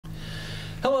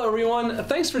Hello everyone,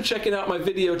 thanks for checking out my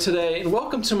video today and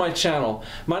welcome to my channel.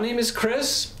 My name is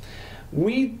Chris.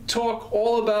 We talk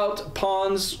all about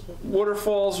ponds,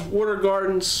 waterfalls, water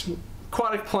gardens,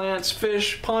 aquatic plants,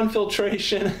 fish, pond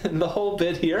filtration, and the whole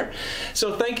bit here.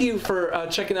 So thank you for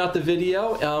checking out the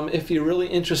video. If you're really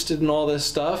interested in all this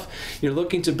stuff, you're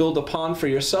looking to build a pond for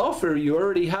yourself, or you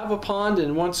already have a pond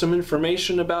and want some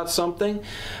information about something,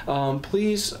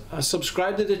 please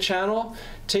subscribe to the channel.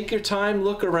 Take your time,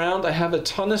 look around. I have a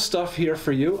ton of stuff here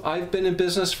for you. I've been in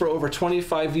business for over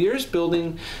 25 years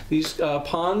building these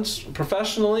ponds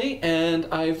professionally, and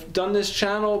I've done this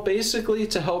channel basically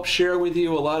to help share with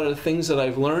you a lot of the things that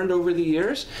I've learned over the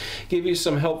years, give you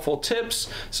some helpful tips,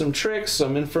 some tricks,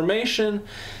 some information,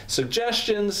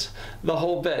 suggestions, the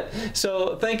whole bit.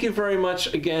 So thank you very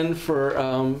much again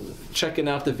for checking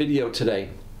out the video today.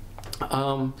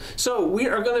 So we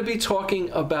are going to be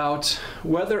talking about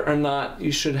whether or not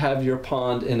you should have your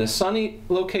pond in a sunny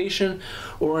location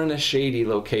or in a shady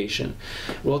location.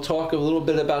 We'll talk a little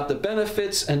bit about the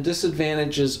benefits and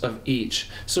disadvantages of each.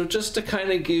 So just to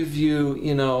kind of give you,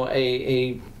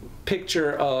 a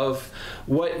picture of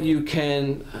what you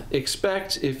can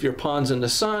expect if your pond's in the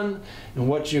sun and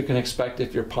what you can expect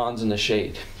if your pond's in the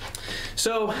shade.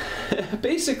 So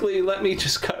basically, let me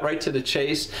just cut right to the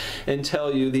chase and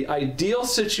tell you the ideal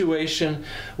situation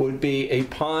would be a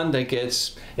pond that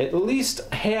gets at least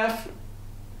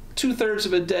two-thirds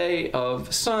of a day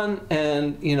of sun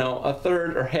and a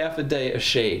third or half a day of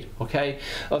shade, okay,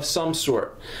 of some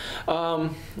sort.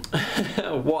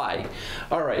 Why?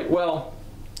 All right, well,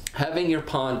 having your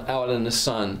pond out in the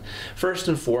sun, first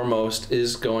and foremost,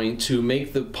 is going to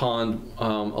make the pond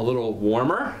a little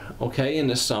warmer, okay, in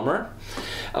the summer.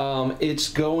 It's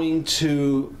going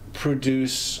to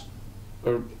produce,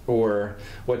 or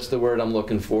what's the word I'm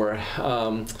looking for?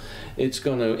 It's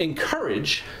going to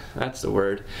encourage, that's the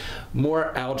word,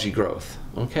 more algae growth,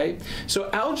 okay? So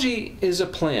algae is a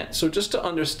plant. So just to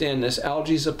understand this,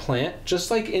 algae is a plant,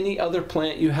 just like any other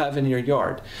plant you have in your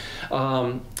yard.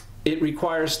 It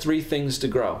requires three things to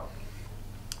grow.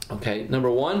 Okay,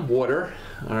 number one, water,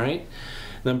 all right.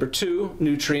 Number two,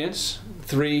 nutrients.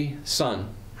 Three, sun.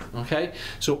 Okay,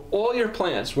 so all your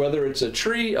plants, whether it's a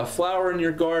tree, a flower in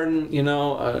your garden,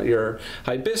 your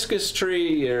hibiscus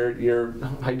tree, your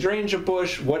hydrangea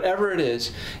bush, whatever it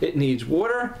is, it needs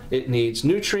water, it needs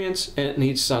nutrients, and it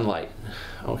needs sunlight.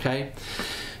 Okay.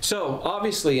 So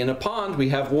obviously in a pond we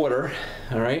have water,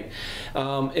 all right?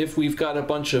 If we've got a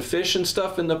bunch of fish and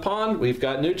stuff in the pond, we've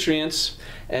got nutrients,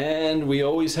 and we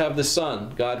always have the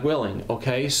sun, God willing,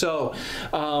 okay? So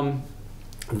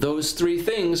those three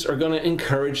things are going to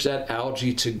encourage that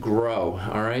algae to grow,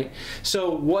 all right? So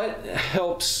what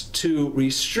helps to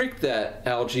restrict that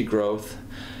algae growth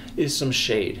is some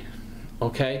shade,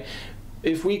 okay?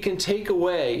 If we can take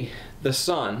away the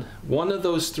sun, one of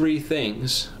those three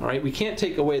things, all right, we can't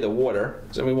take away the water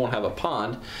because then we won't have a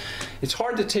pond. It's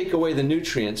hard to take away the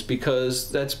nutrients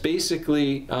because that's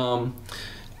basically,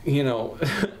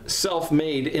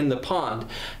 self-made in the pond.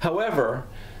 However,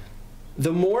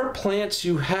 the more plants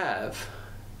you have,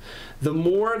 the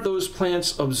more those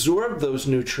plants absorb those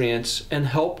nutrients and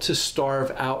help to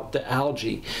starve out the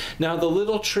algae. Now the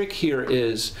little trick here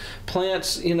is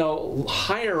plants,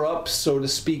 higher up, so to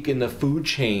speak, in the food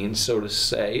chain, so to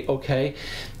say, okay,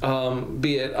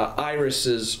 be it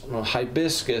irises,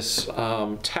 hibiscus,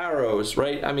 taros,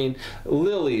 right? I mean,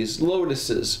 lilies,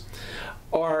 lotuses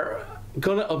are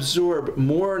going to absorb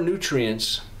more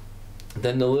nutrients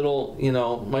than the little,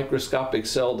 microscopic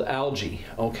celled algae,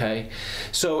 okay?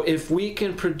 So if we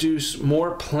can produce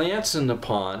more plants in the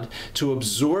pond to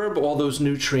absorb all those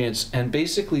nutrients and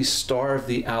basically starve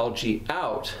the algae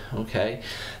out, okay,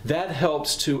 that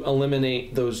helps to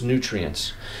eliminate those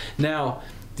nutrients. Now,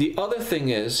 the other thing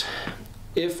is,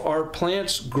 if our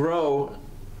plants grow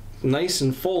nice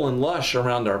and full and lush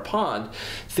around our pond,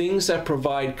 things that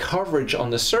provide coverage on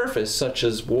the surface, such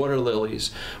as water lilies,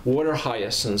 water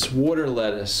hyacinths, water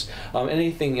lettuce,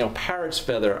 anything, parrot's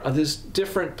feather, there's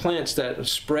different plants that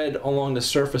spread along the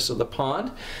surface of the pond,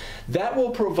 that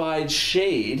will provide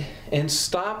shade and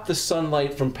stop the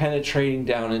sunlight from penetrating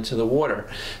down into the water.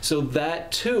 So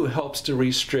that too helps to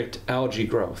restrict algae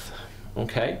growth,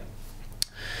 okay?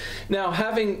 Now,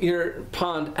 having your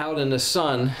pond out in the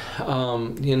sun,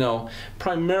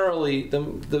 primarily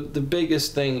the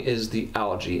biggest thing is the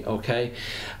algae, okay?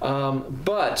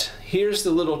 But here's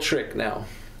the little trick now.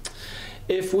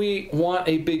 If we want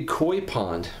a big koi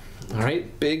pond, all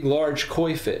right, big, large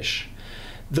koi fish,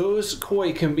 those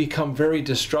koi can become very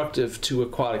destructive to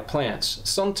aquatic plants.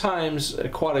 Sometimes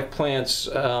aquatic plants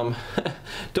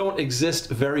don't exist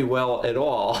very well at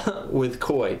all with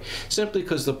koi, simply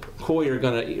because the koi are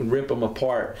going to rip them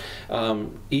apart,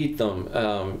 eat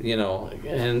them, you know,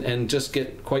 and just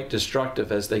get quite destructive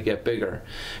as they get bigger.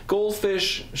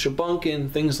 Goldfish,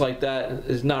 shabunkin, things like that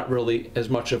is not really as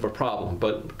much of a problem,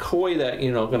 but koi that,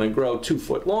 you know, going to grow 2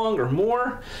 foot long or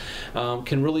more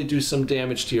can really do some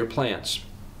damage to your plants.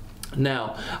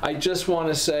 Now, I just want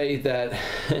to say that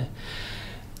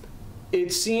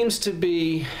it seems to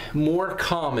be more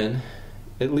common,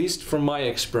 at least from my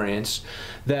experience,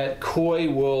 that koi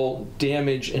will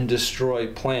damage and destroy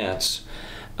plants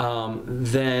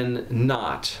than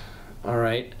not. All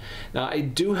right. Now, I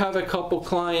do have a couple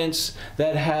clients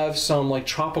that have some like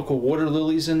tropical water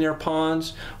lilies in their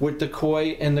ponds with the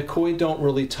koi, and the koi don't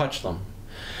really touch them.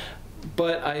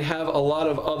 But I have a lot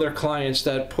of other clients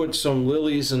that put some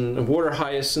lilies and water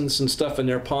hyacinths and stuff in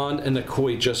their pond, and the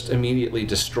koi just immediately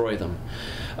destroy them.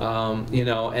 You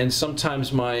know, and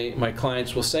sometimes my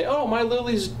clients will say, oh, my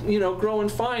lily's, you know, growing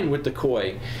fine with the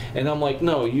koi. And I'm like,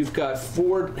 no, you've got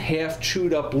 4 half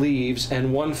chewed up leaves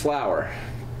and 1 flower.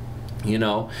 You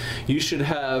know, you should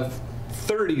have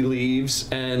 30 leaves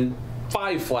and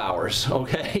 5 flowers,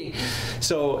 okay?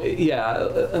 So,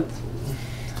 yeah,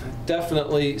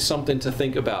 definitely something to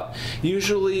think about.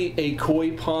 Usually a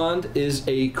koi pond is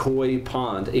a koi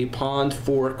pond, a pond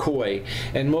for koi.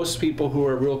 And most people who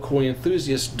are real koi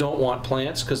enthusiasts don't want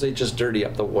plants because they just dirty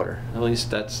up the water. At least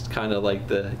that's kind of like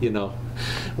the, you know,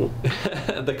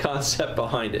 the concept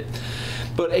behind it.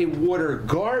 But a water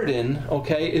garden,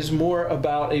 okay, is more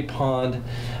about a pond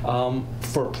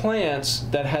for plants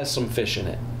that has some fish in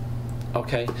it.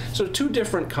 Okay, so 2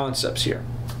 different concepts here.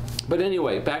 But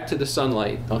anyway, back to the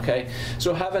sunlight, okay?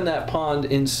 So having that pond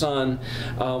in sun,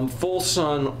 full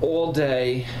sun all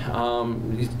day,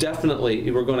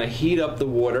 definitely we're going to heat up the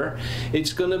water.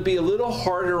 It's going to be a little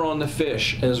harder on the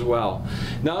fish as well.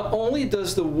 Not only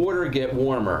does the water get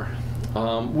warmer,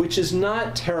 which is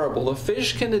not terrible. The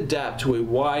fish can adapt to a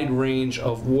wide range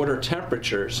of water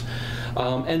temperatures.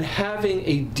 And having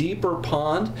a deeper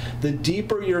pond, the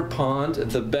deeper your pond,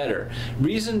 the better.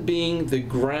 Reason being, the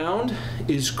ground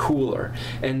is cooler,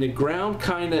 and the ground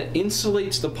kind of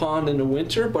insulates the pond in the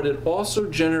winter, but it also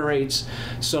generates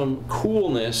some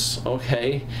coolness,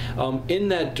 okay, in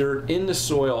that dirt, in the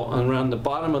soil around the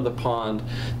bottom of the pond,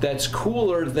 that's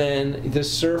cooler than the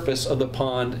surface of the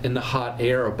pond in the hot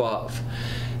air above.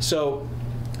 So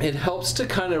it helps to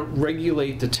kind of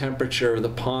regulate the temperature of the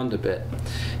pond a bit.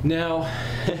 Now,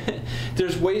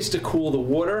 there's ways to cool the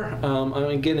water. I'm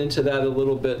going to get into that a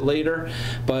little bit later,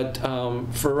 but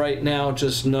for right now,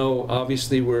 just know,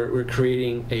 obviously, we're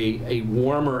creating a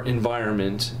warmer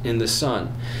environment in the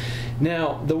sun.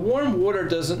 Now, the warm water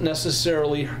doesn't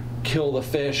necessarily kill the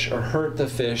fish or hurt the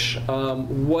fish.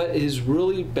 What is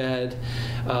really bad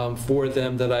for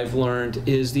them that I've learned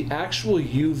is the actual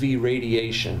UV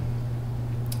radiation.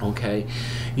 Okay,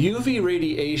 UV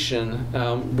radiation,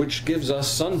 which gives us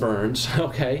sunburns,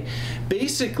 okay,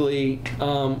 basically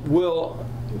will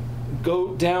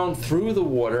go down through the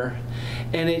water,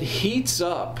 and it heats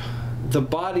up the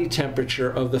body temperature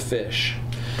of the fish.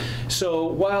 So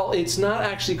while it's not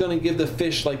actually going to give the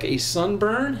fish like a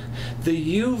sunburn,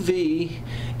 the UV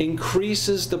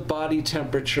increases the body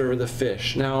temperature of the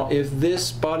fish. Now, if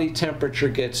this body temperature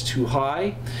gets too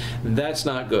high, that's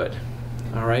not good.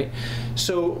 All right,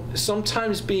 so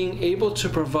sometimes being able to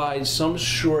provide some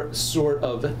sort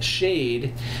of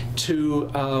shade to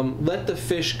let the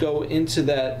fish go into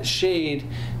that shade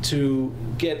to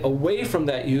get away from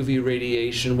that UV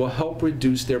radiation will help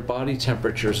reduce their body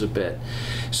temperatures a bit.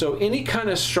 So any kind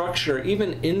of structure,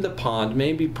 even in the pond,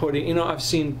 maybe putting, you know, I've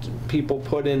seen people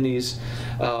put in these,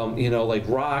 you know, like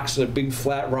rocks, big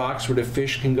flat rocks where the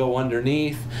fish can go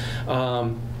underneath.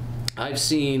 I've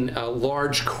seen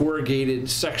large corrugated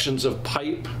sections of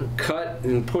pipe cut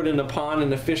and put in a pond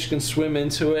and the fish can swim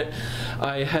into it.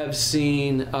 I have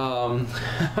seen,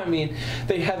 I mean,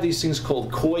 they have these things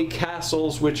called koi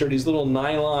castles, which are these little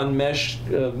nylon mesh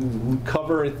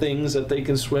cover things that they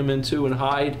can swim into and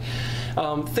hide.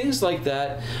 Things like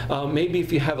that. Maybe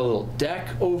if you have a little deck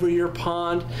over your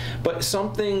pond, but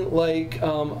something like,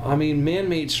 I mean,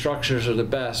 man-made structures are the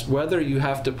best. Whether you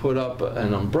have to put up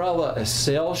an umbrella, a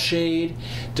sail shade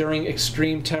during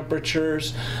extreme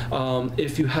temperatures,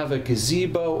 if you have a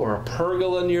gazebo or a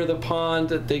pergola near the pond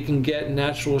that they can get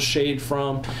natural shade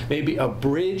from, maybe a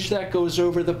bridge that goes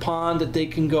over the pond that they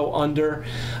can go under,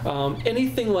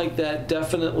 anything like that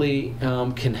definitely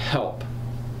can help.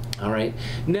 All right.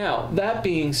 Now, that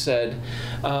being said,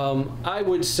 I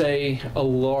would say a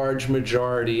large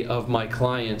majority of my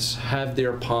clients have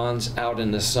their ponds out in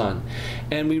the sun,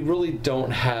 and we really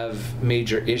don't have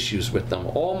major issues with them.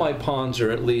 All my ponds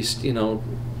are at least,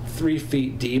 3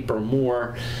 feet deep or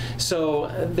more, so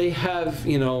they have,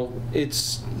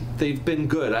 they've been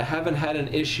good. I haven't had an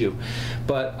issue,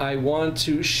 but I want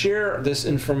to share this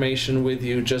information with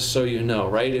you just so you know,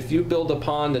 right? If you build a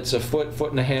pond that's a foot,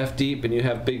 foot and a half deep, and you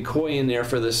have big koi in there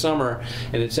for the summer,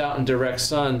 and it's out in direct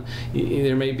sun,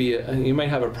 you might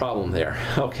have a problem there,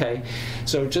 okay?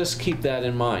 So just keep that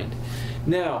in mind.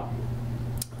 Now,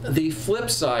 the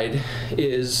flip side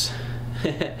is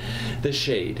the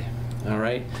shade, all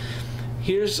right?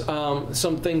 Here's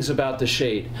some things about the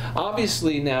shade.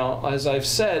 Obviously now, as I've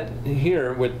said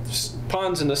here, with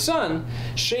ponds in the sun,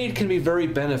 shade can be very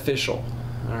beneficial,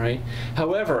 all right?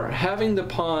 However, having the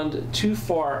pond too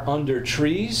far under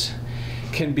trees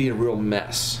can be a real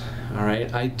mess, all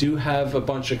right? I do have a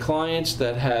bunch of clients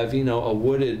that have, a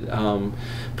wooded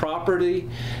property,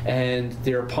 and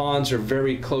their ponds are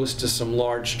very close to some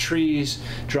large trees,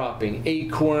 dropping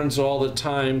acorns all the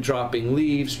time, dropping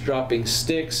leaves, dropping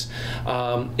sticks.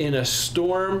 In a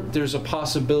storm, there's a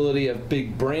possibility of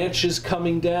big branches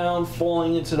coming down,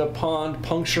 falling into the pond,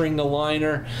 puncturing the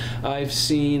liner. I've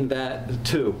seen that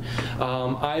too.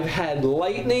 I've had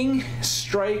lightning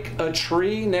strike a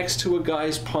tree next to a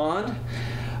guy's pond.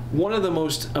 One of the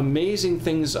most amazing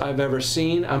things I've ever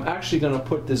seen, I'm actually going to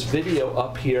put this video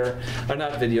up here, or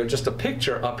not video, just a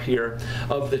picture up here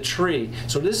of the tree.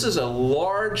 So this is a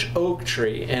large oak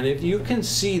tree, and if you can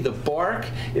see, the bark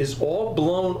is all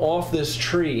blown off this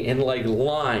tree in like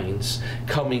lines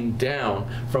coming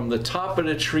down from the top of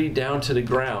the tree down to the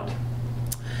ground.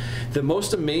 The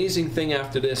most amazing thing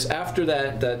after this, after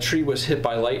that tree was hit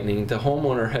by lightning, the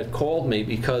homeowner had called me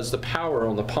because the power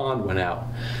on the pond went out.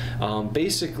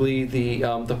 Basically,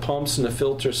 the pumps and the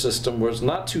filter system was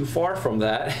not too far from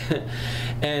that,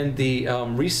 and the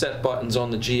reset buttons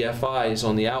on the GFIs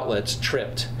on the outlets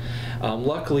tripped.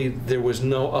 Luckily, there was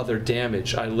no other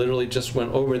damage. I literally just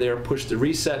went over there, pushed the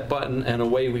reset button, and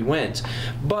away we went.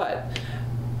 But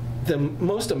the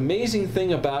most amazing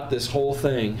thing about this whole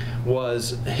thing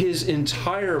was his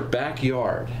entire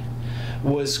backyard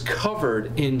was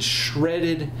covered in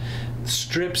shredded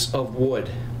strips of wood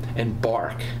and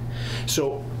bark.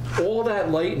 So all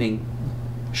that lightning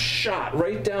shot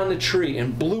right down the tree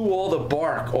and blew all the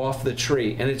bark off the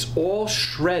tree, and it's all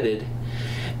shredded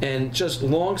and just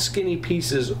long skinny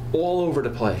pieces all over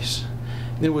the place.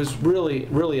 It was really,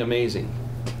 really amazing.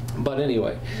 But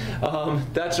anyway,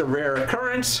 that's a rare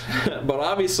occurrence, but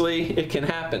obviously it can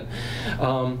happen.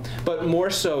 But more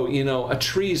so,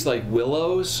 trees like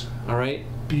willows, all right?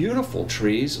 Beautiful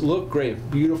trees, look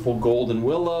great, beautiful golden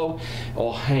willow,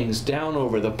 all hangs down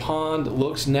over the pond,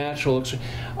 looks natural,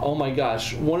 oh my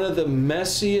gosh, one of the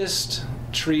messiest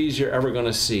trees you're ever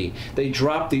gonna see. They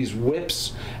drop these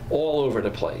whips all over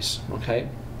the place, okay?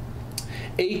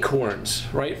 Acorns,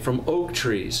 right, from oak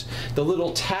trees, the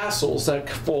little tassels that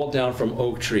fall down from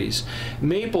oak trees.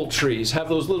 Maple trees have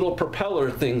those little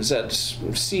propeller things, that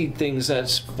seed things that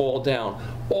fall down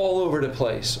all over the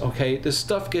place, okay? This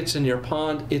stuff gets in your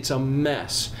pond, it's a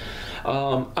mess.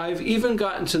 I've even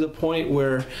gotten to the point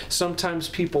where sometimes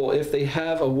people, if they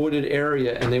have a wooded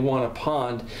area and they want a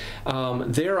pond,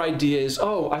 their idea is,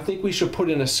 oh, I think we should put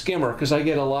in a skimmer because I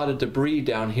get a lot of debris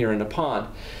down here in the pond.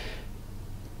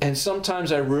 And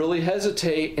sometimes I really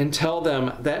hesitate and tell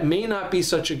them that may not be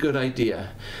such a good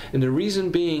idea. And the reason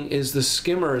being is the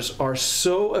skimmers are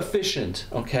so efficient,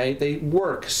 okay? They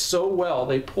work so well.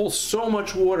 They pull so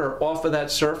much water off of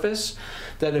that surface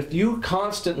that if you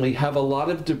constantly have a lot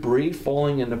of debris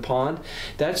falling in the pond,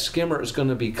 that skimmer is going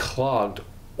to be clogged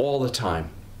all the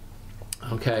time.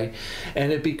 Okay,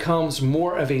 and it becomes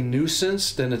more of a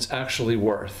nuisance than it's actually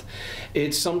worth.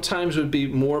 It sometimes would be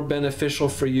more beneficial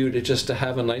for you to just to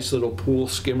have a nice little pool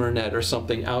skimmer net or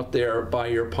something out there by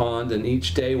your pond, and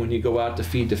each day when you go out to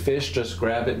feed the fish, just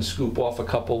grab it and scoop off a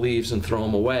couple leaves and throw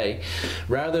them away,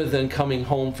 rather than coming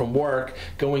home from work,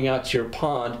 going out to your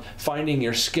pond, finding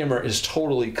your skimmer is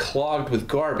totally clogged with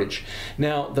garbage.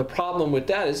 Now the problem with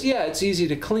that is, yeah, it's easy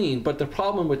to clean, but the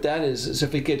problem with that is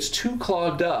if it gets too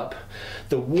clogged up,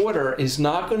 the water is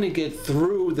not going to get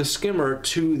through the skimmer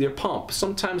to the pump.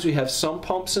 Sometimes we have some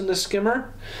pumps in the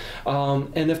skimmer,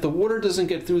 and if the water doesn't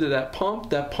get through to that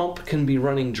pump can be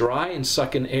running dry and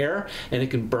sucking air, and it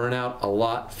can burn out a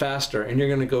lot faster, and you're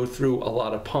going to go through a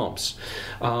lot of pumps.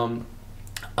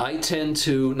 I tend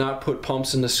to not put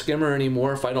pumps in the skimmer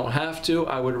anymore if I don't have to.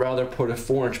 I would rather put a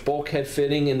 4-inch bulkhead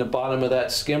fitting in the bottom of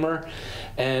that skimmer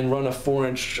and run a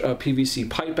 4-inch PVC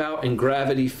pipe out and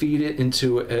gravity feed it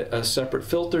into a separate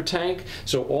filter tank.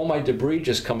 So all my debris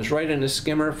just comes right in the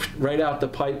skimmer, right out the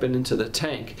pipe and into the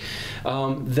tank.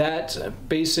 That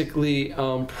basically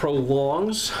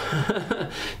prolongs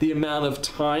the amount of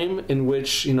time in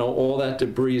which, you know, all that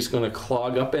debris is going to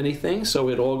clog up anything. So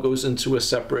it all goes into a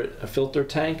separate filter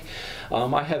tank.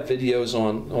 I have videos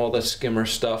on all the skimmer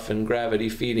stuff and gravity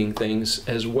feeding things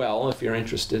as well if you're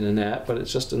interested in that, but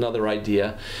it's just another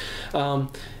idea.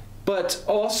 But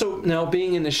also, now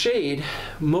being in the shade,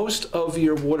 most of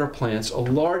your water plants, a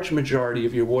large majority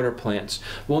of your water plants,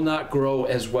 will not grow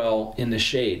as well in the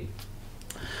shade.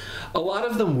 A lot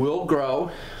of them will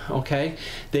grow, okay?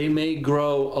 They may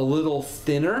grow a little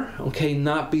thinner, okay,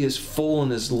 not be as full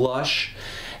and as lush,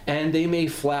 and they may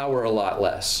flower a lot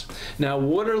less. Now,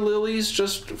 water lilies,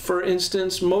 just for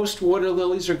instance, most water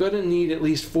lilies are going to need at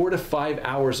least 4 to 5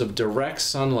 hours of direct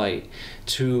sunlight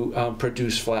to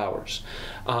produce flowers.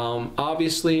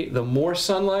 Obviously, the more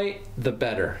sunlight, the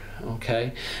better,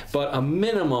 okay? But a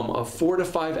minimum of 4 to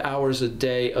 5 hours a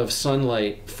day of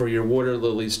sunlight for your water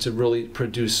lilies to really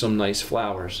produce some nice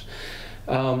flowers.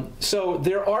 So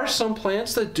there are some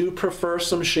plants that do prefer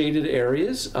some shaded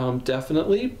areas,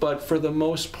 definitely, but for the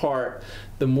most part,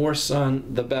 the more sun,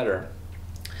 the better.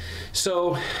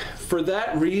 So for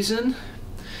that reason,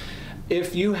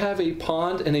 if you have a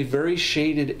pond in a very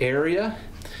shaded area,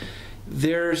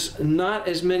 there's not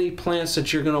as many plants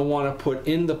that you're going to want to put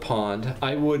in the pond.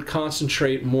 I would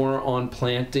concentrate more on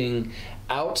planting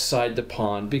outside the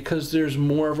pond because there's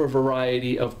more of a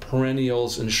variety of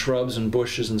perennials and shrubs and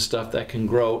bushes and stuff that can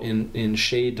grow in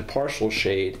shade to partial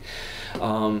shade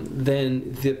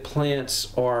than the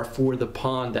plants are for the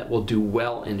pond that will do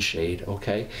well in shade,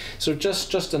 okay? So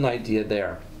just an idea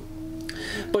there.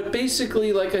 But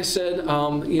basically, like I said,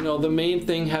 you know, the main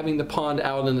thing, having the pond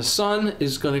out in the sun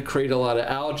is going to create a lot of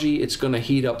algae. It's going to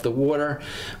heat up the water.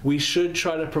 We should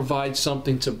try to provide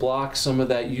something to block some of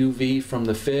that UV from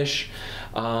the fish,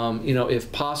 you know,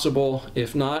 if possible.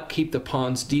 If not, keep the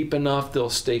ponds deep enough, they'll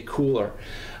stay cooler.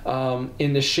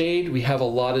 In the shade, we have a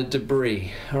lot of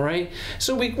debris, all right?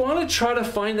 So we want to try to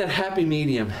find that happy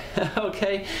medium,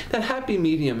 okay? That happy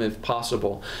medium if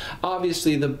possible.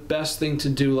 Obviously, the best thing to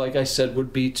do, like I said,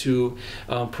 would be to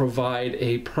provide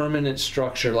a permanent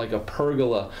structure like a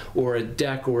pergola or a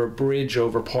deck or a bridge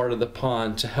over part of the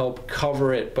pond to help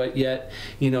cover it, but yet,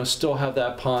 you know, still have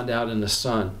that pond out in the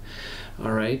sun,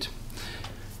 all right?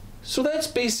 So that's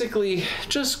basically,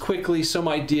 just quickly, some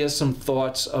ideas, some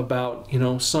thoughts about, you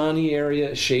know, sunny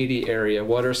area, shady area.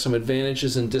 What are some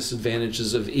advantages and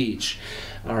disadvantages of each?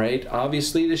 All right,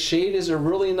 obviously the shade is a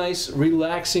really nice,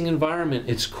 relaxing environment.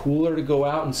 It's cooler to go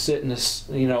out and sit in a,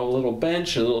 you know, a little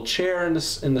bench, a little chair in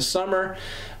the summer,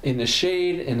 in the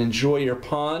shade, and enjoy your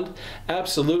pond.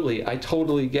 Absolutely, I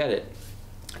totally get it.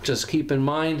 Just keep in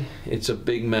mind, it's a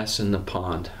big mess in the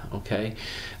pond, okay?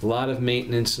 A lot of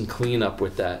maintenance and cleanup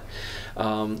with that.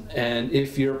 And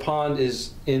if your pond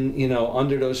is in, you know,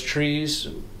 under those trees,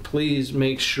 please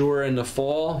make sure in the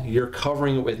fall you're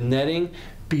covering it with netting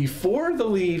before the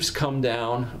leaves come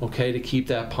down, okay, to keep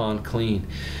that pond clean,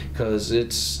 because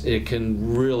it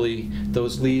can really,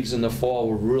 those leaves in the fall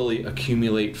will really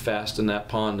accumulate fast in that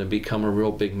pond and become a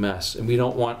real big mess, and we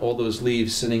don't want all those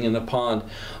leaves sitting in the pond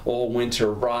all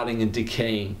winter rotting and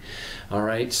decaying. All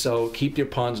right, so keep your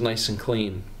ponds nice and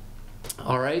clean.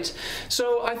 All right,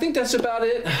 so I think that's about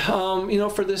it, you know,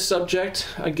 for this subject.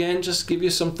 Again, just give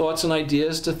you some thoughts and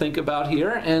ideas to think about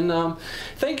here, and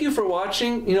thank you for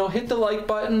watching. You know, hit the like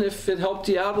button if it helped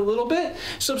you out a little bit.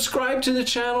 Subscribe to the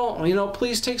channel. You know,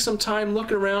 please take some time,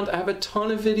 look around. I have a ton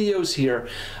of videos here,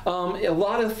 a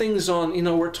lot of things on, you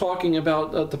know, we're talking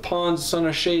about the ponds, sun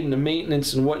or shade, and the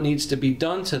maintenance and what needs to be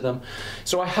done to them.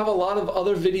 So I have a lot of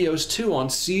other videos too on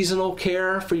seasonal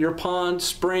care for your pond,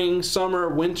 spring, summer,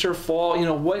 winter, fall. You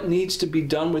know, what needs to be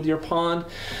done with your pond,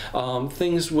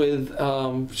 things with,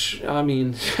 I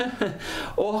mean,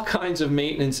 all kinds of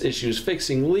maintenance issues,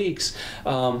 fixing leaks,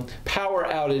 power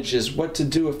outages, what to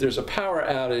do if there's a power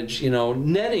outage, you know,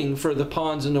 netting for the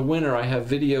ponds in the winter. I have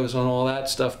videos on all that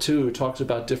stuff too. It talks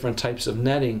about different types of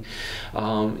netting,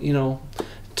 you know,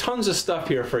 tons of stuff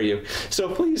here for you. So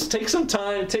please take some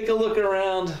time, take a look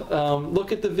around,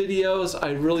 look at the videos.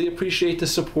 I really appreciate the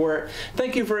support.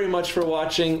 Thank you very much for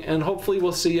watching, and hopefully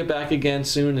we'll see you back again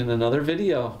soon in another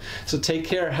video. So take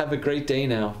care. Have a great day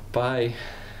now. Bye.